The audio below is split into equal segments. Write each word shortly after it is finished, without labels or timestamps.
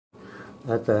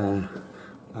That's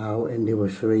our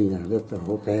anniversary now. That's the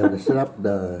hotel. They set up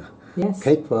the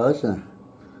cake for us.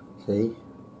 See?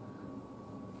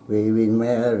 We've been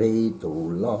married too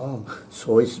long,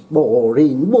 so it's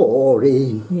boring.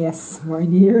 Yes, more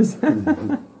years.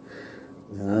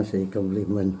 Yeah, see,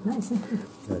 compliment Nice.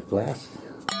 the glass.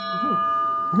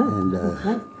 And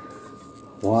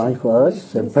wine for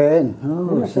us, champagne.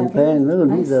 Oh, champagne.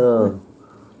 Look at this.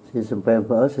 See, champagne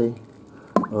for us, see?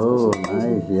 Oh,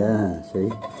 nice, yeah, see?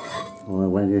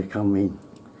 When you come in.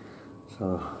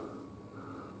 So,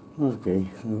 okay,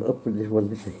 up with this one,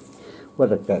 let's see.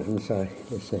 What I got inside,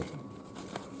 let's see.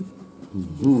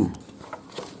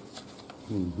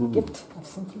 Gift of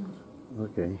something.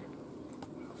 Okay.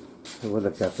 So what I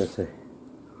got, let's see.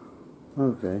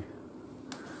 Okay.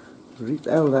 Read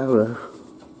out loud.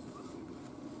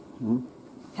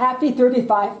 Happy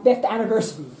 35th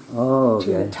anniversary Oh,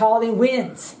 to okay. the Tolling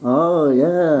Winds. Oh,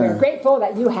 yeah. We're grateful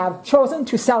that you have chosen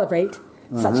to celebrate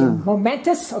such a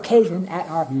momentous occasion at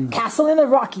our castle in the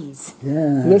Rockies.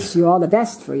 Yeah. Wish you all the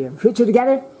best for your future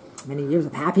together. Many years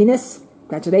of happiness.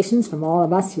 Congratulations from all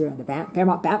of us here at the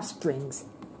Fairmont Banff Springs.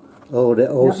 Oh, they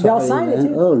all They'll sign it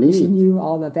too. Oh, neat. Wishing you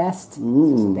all the best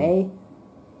today.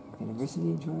 Anniversary,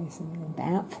 enjoy in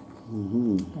Banff.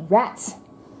 The rats.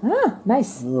 Ah,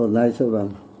 nice. Oh, nice of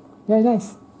them. Very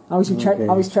nice. Always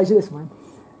treasure this one.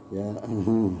 Yeah.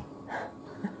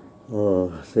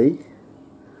 Oh, see?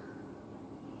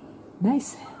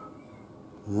 Nice.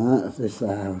 This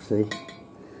see?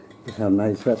 This how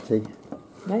nice that, see?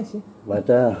 Nice, yeah. But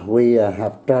we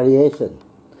have tradition.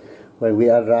 When we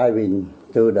arrive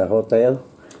to the hotel,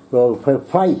 we'll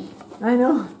fight. I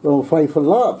know. We'll fight for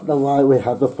love. That's why we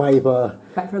have to fight for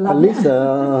love.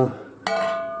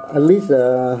 At least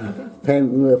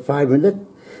 5 minutes.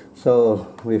 So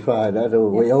we fight that.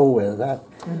 We always that.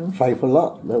 Fight for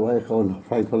love. That's why it's called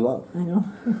fight for love. I know.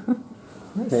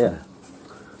 Nice. Yeah.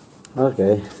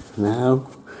 Okay. Now.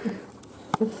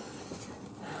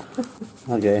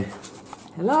 Okay.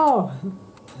 Hello.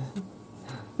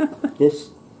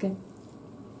 Yes. Okay.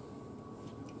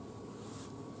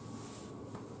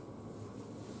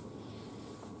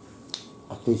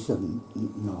 At least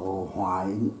no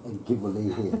wine and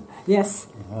Kimberly here. Yes.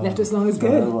 Left us alone is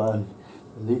good.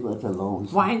 Leave us alone.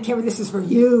 Wine, Kimberly, this is for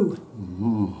you.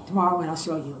 Tomorrow when I'll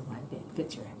show you my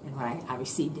picture and what I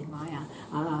received in my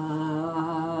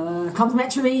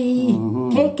complimentary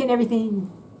cake and everything.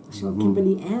 I'll show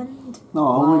Kimberly and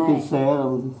no, we can share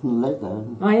them later.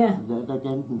 Oh yeah.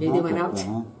 They went out.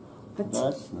 But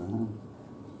That's,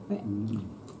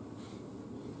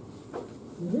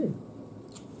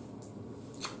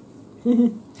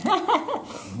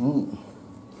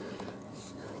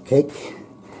 Cake.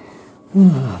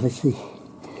 Let's see.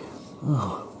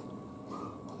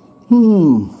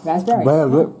 raspberry.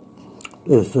 Well,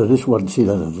 this one she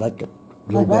doesn't like it.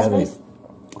 Like raspberries?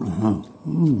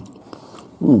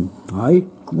 Right?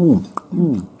 Oh,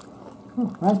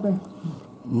 raspberry.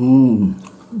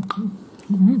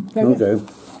 Okay.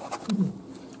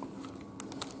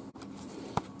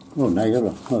 Oh, nice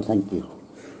lắm. Oh, thank you.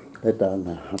 Later I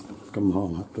have to come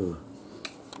home, have to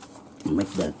make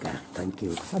the cake. Thank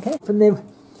you. Okay, from the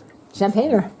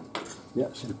champagne or?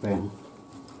 Yeah, champagne.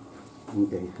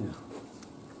 Okay.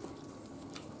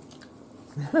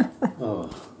 Yeah. Oh,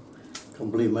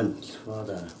 compliments for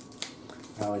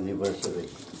our anniversary.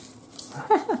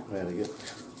 Very good.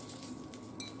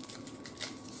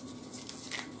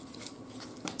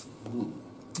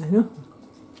 I know.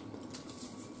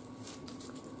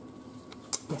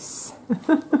 Yes.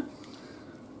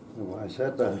 I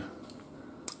said,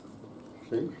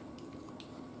 see?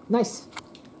 Nice.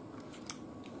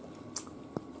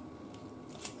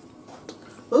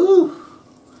 Ooh!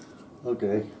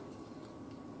 Okay.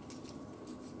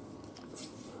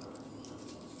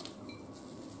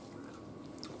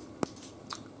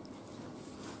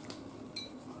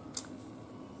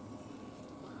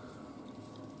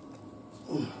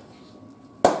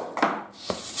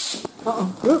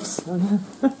 Uh-oh. Oops.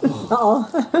 Uh-oh.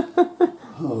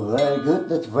 Oh, very good.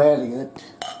 That's very good.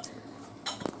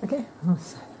 Okay.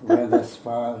 When the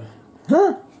sparkle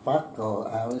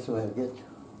out is very good.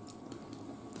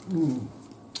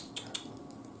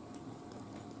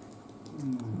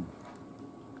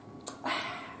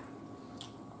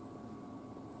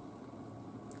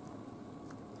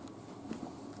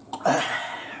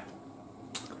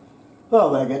 Oh,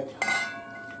 very good.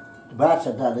 The bad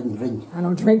said I didn't drink. I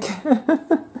don't drink. Have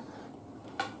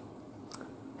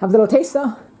a little taste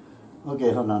though.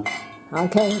 Okay, hold on.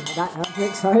 Okay, I don't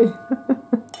drink, sorry.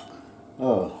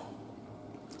 Oh.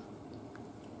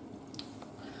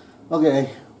 Okay.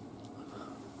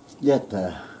 Yet,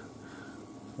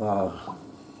 Wow.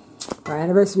 For our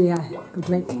anniversary, go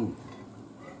drink.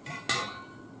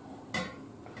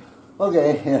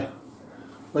 Okay, yeah.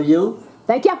 For you.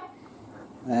 Thank you.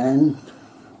 And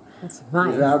That's we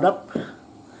mine. round up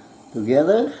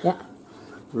together. Yeah.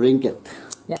 Drink it.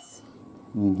 Yes.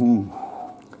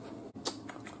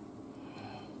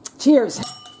 Cheers.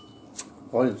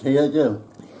 Ôi, here chứ.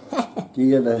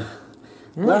 Here the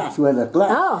glass, where the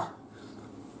glass. Oh.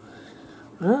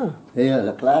 Oh. Here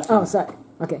the glass. Oh, sorry.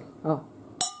 Okay. Oh.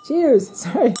 Cheers.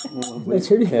 Sorry.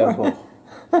 Be careful.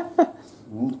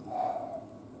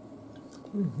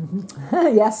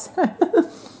 Yes.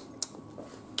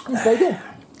 It's very good.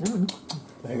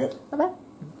 Take it. Not bad.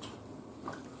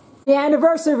 The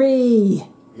anniversary.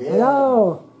 Yeah.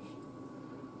 Hello.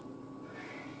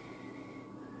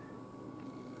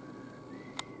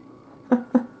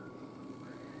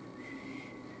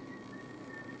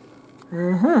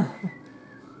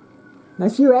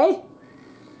 Nice view, eh?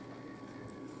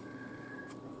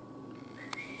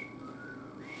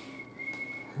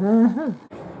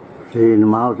 See, in the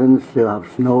mountains still have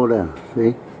snow there.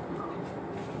 See?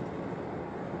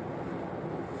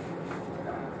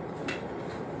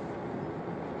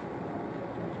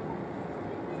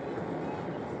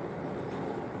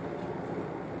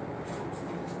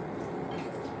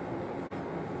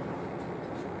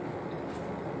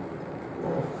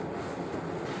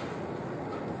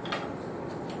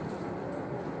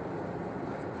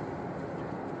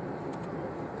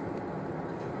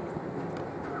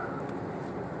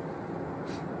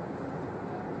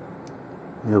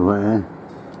 Như vậy,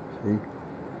 see?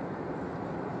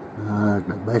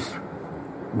 The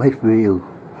best view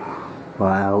for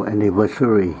our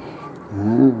anniversary.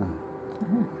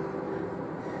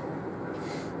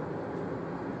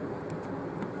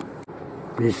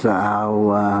 This is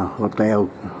our hotel.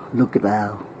 Look at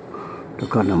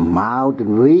the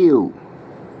mountain view.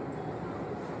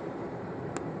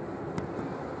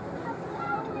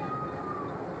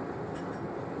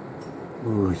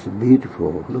 Oh, it's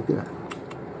beautiful. Look at that.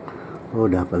 Oh,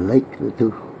 they have a lake there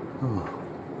too.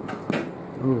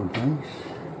 Oh, nice.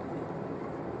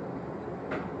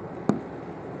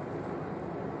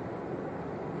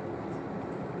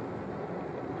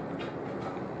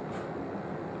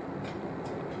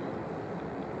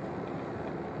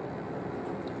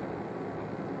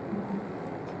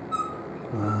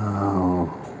 Wow.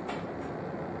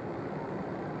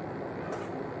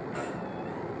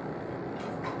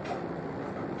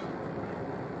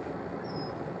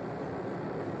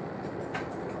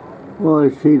 Oh, I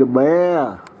see the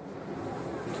bear.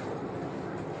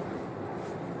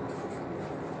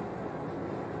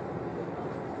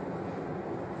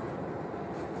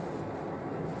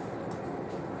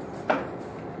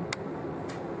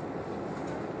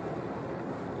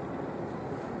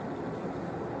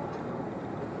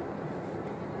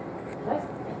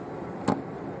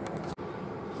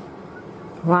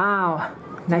 Wow.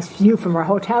 Nice view from our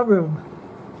hotel room.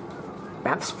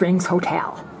 Banff Springs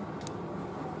Hotel.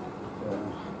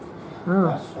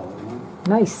 Oh,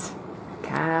 nice.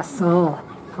 Castle.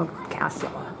 Oh,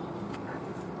 castle.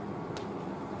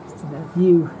 It's the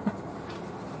view.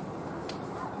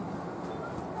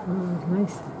 Oh,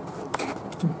 nice.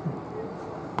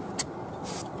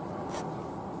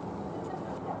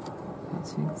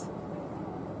 Nice things.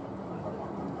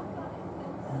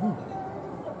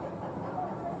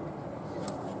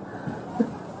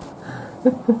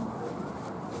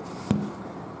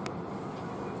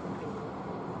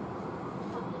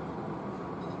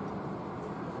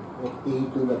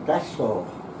 Into the castle.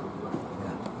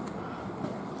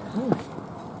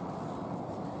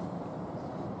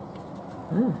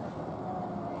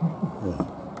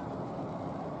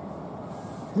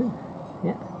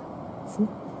 Yeah. See?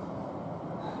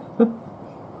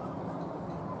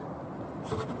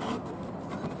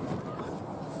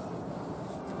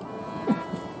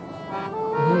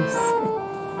 Nice.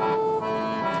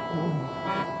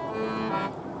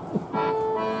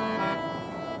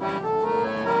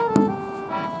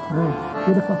 Oh,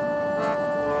 beautiful.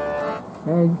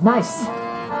 Very nice.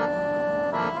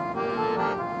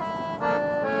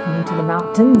 Into the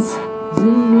mountains.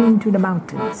 Zoom into the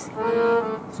mountains.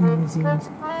 Zoom, zoom.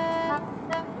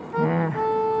 Yeah,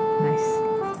 nice.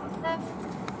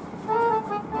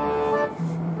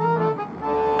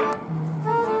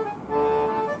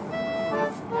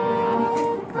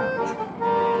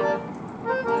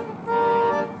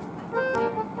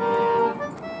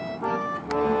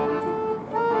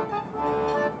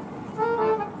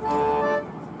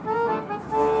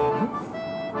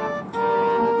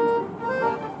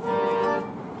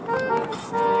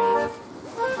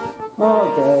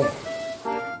 Okay.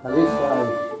 At least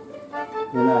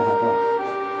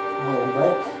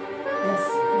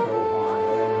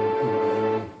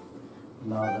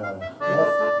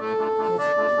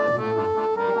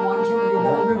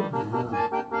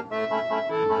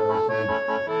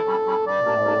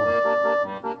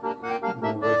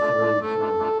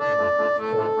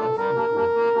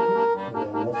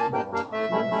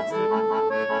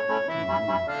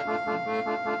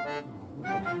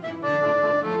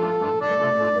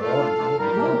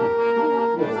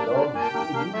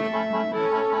For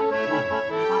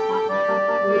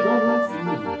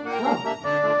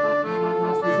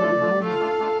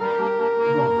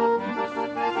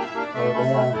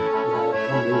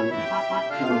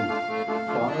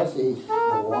us is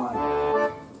the one.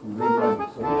 Rerun,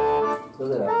 see?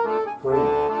 Look at that. Free.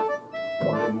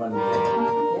 Rerun.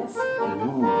 Yes.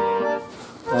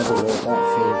 That's the way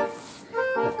that's it.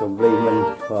 A compliment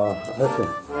for us.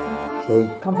 See?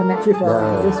 Complimentary for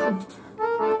this one.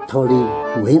 Totally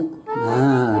Nguyễn.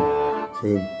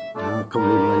 See?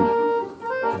 Compliment.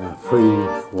 Free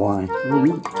wine.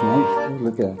 Nice.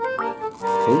 Look at that.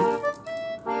 See?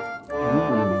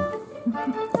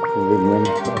 Compliment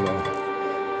for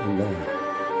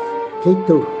cake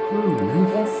too.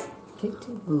 Nice. Yes. Cake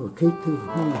too. Oh, cake too.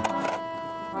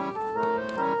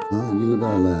 Như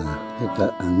đó là cái cả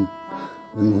ăn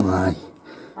bên ngoài.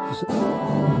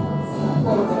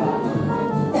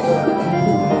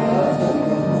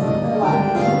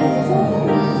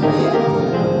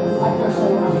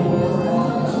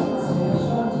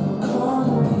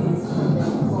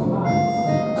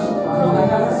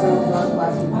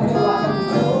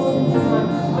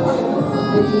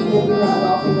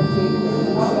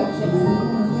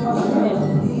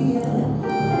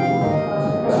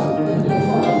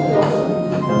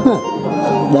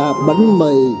 Đạp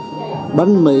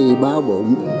bánh mì bao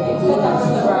bụng.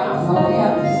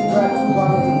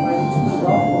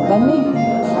 Bánh mì.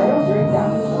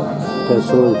 Cà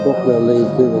xôi quốc ly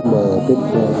cứ bờ tiếp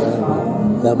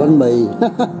là bánh mì.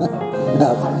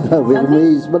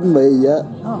 Vietnamese bánh mì vậy.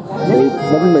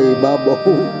 Bánh mì bao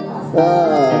bụng.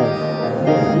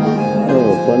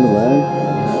 Fun man.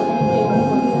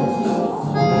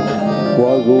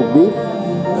 Wagyu beef.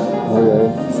 Okay.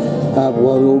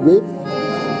 Wagyu beef.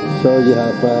 So you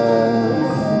have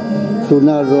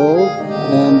tuna roll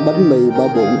and bánh mì bao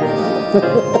bụng.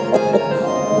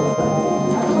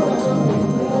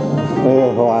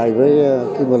 Hoài với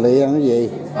cái bà Lị ăn cái gì?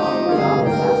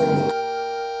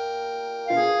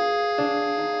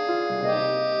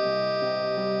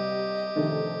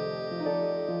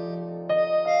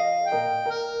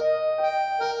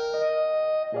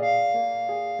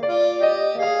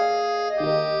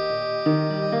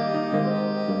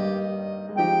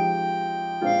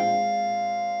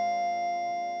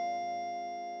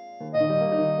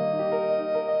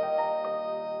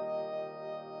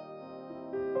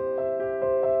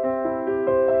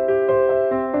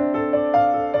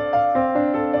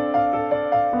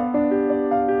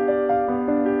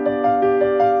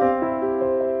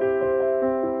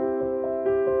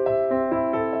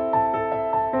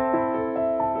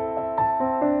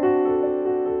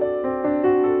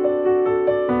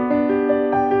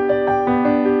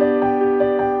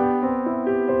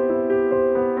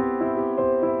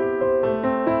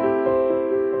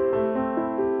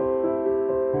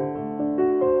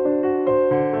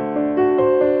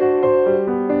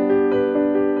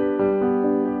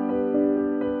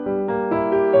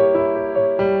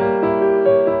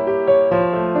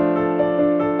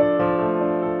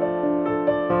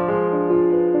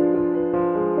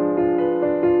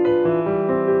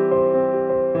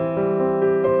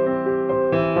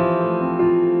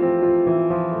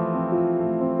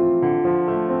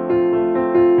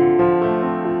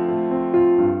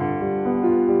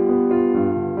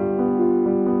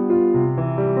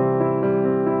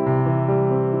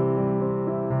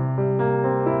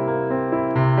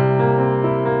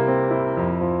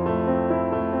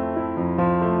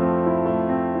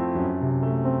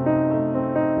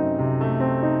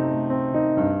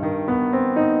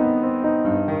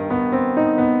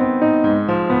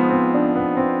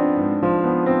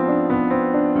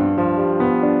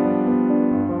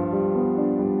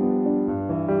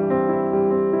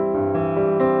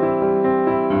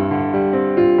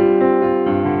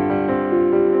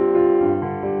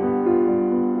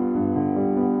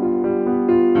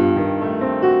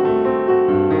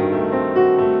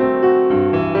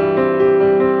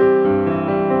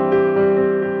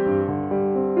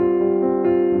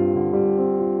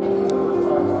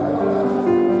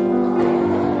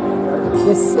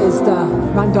 This is the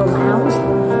Rundle Lounge.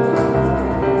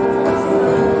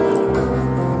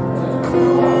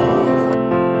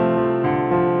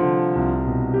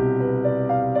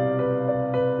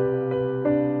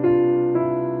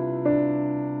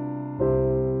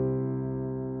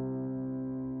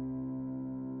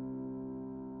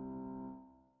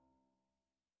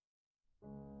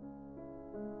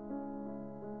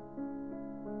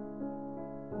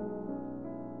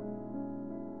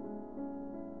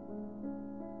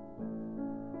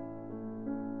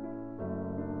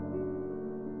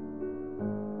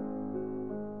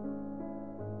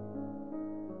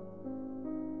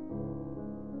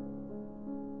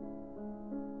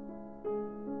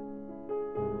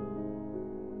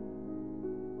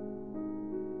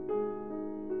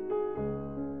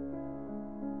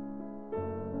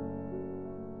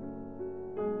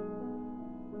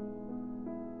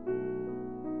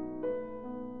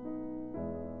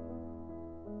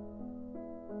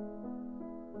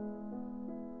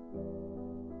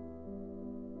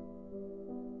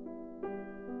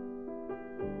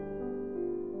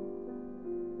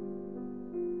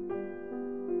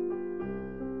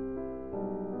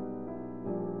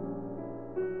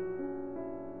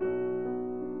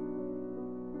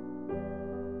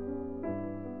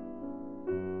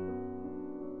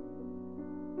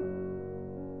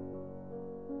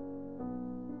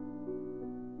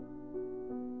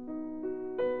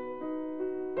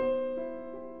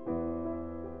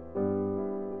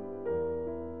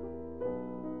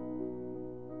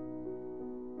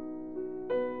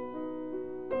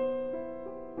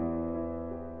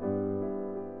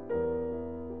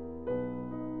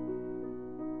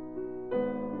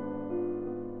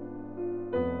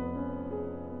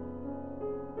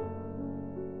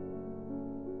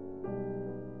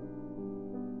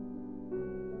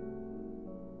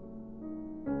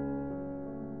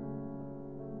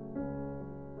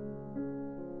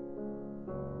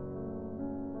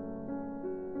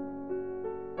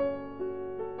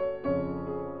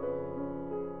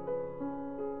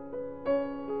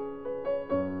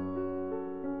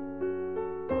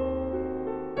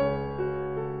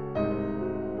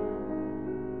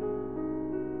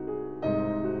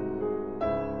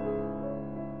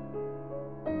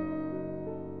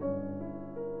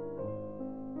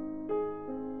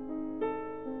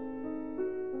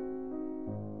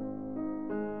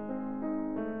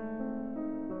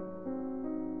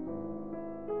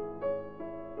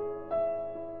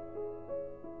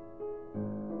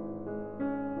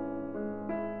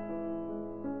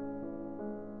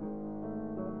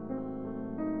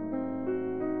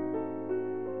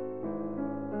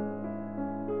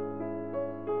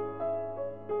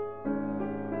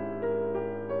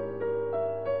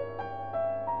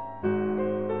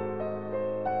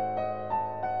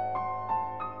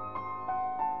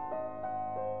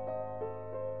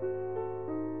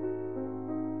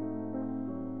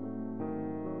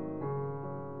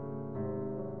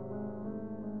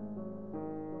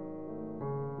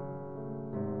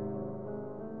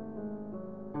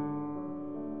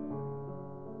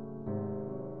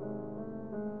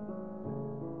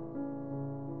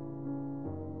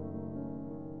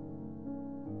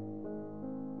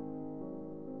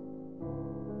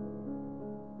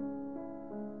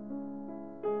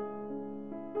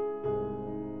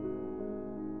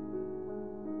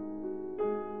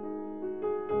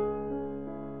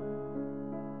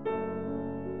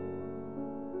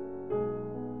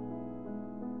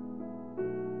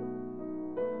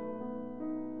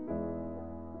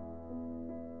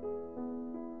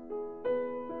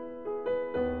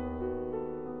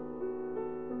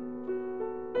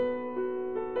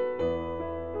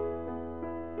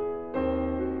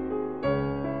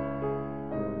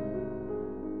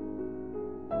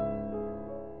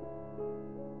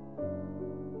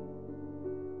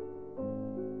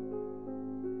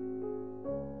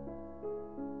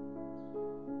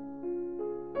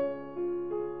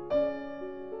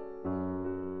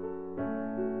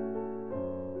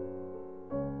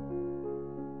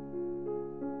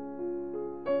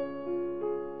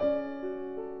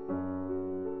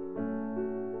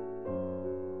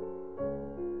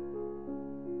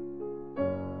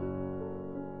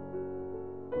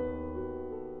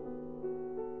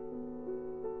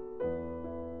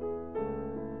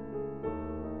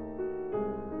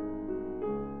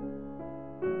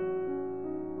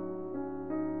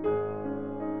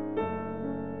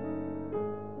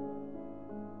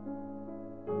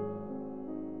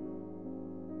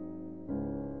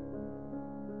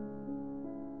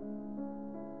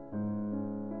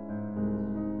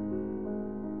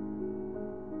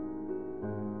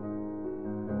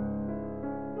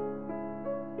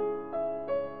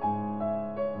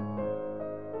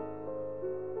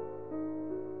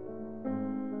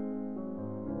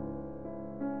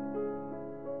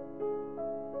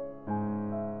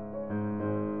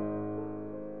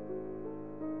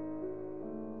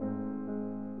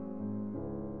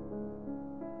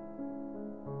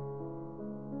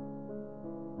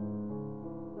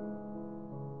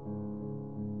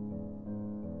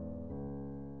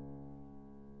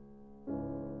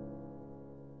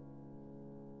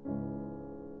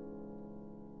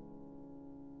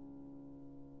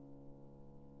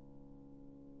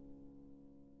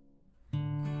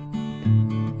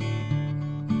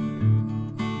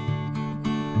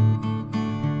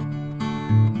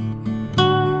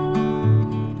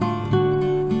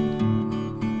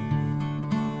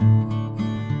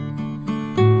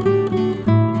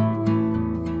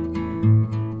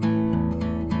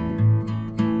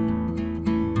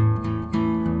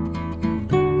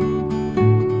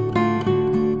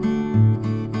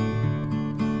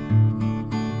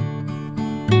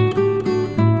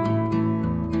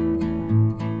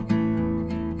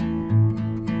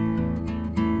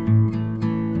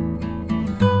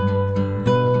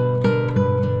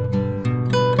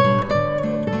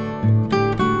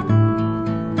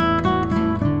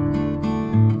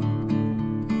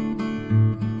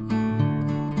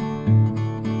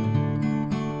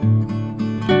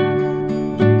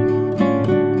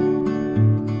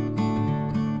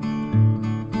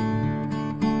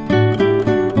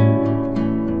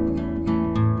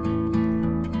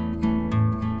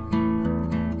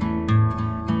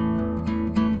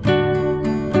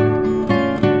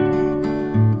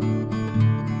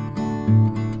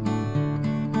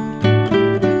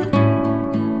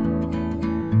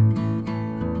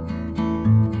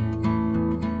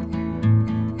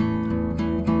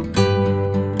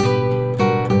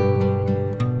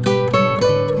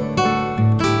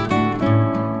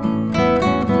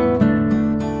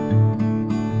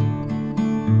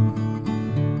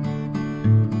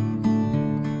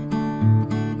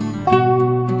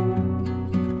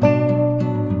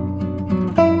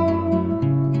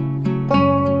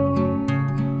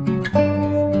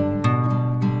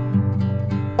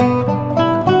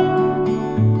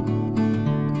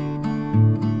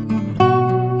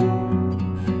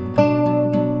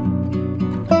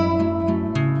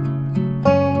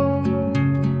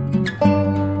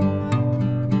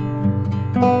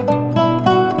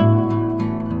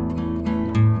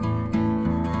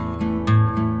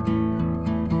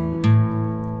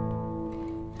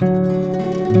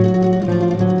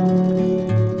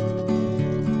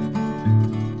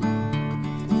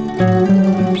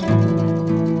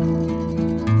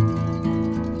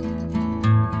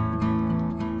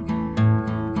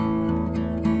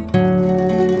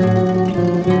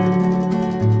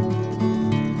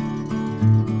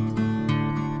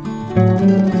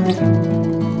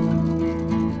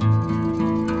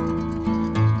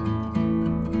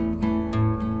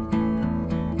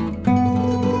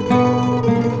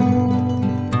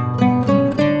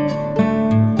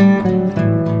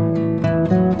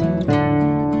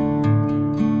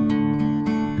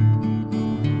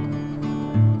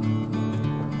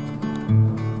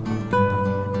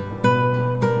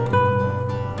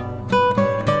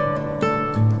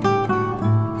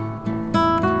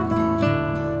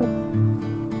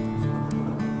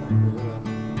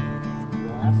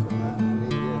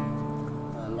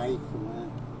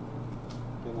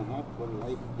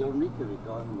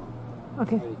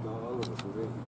 Okay.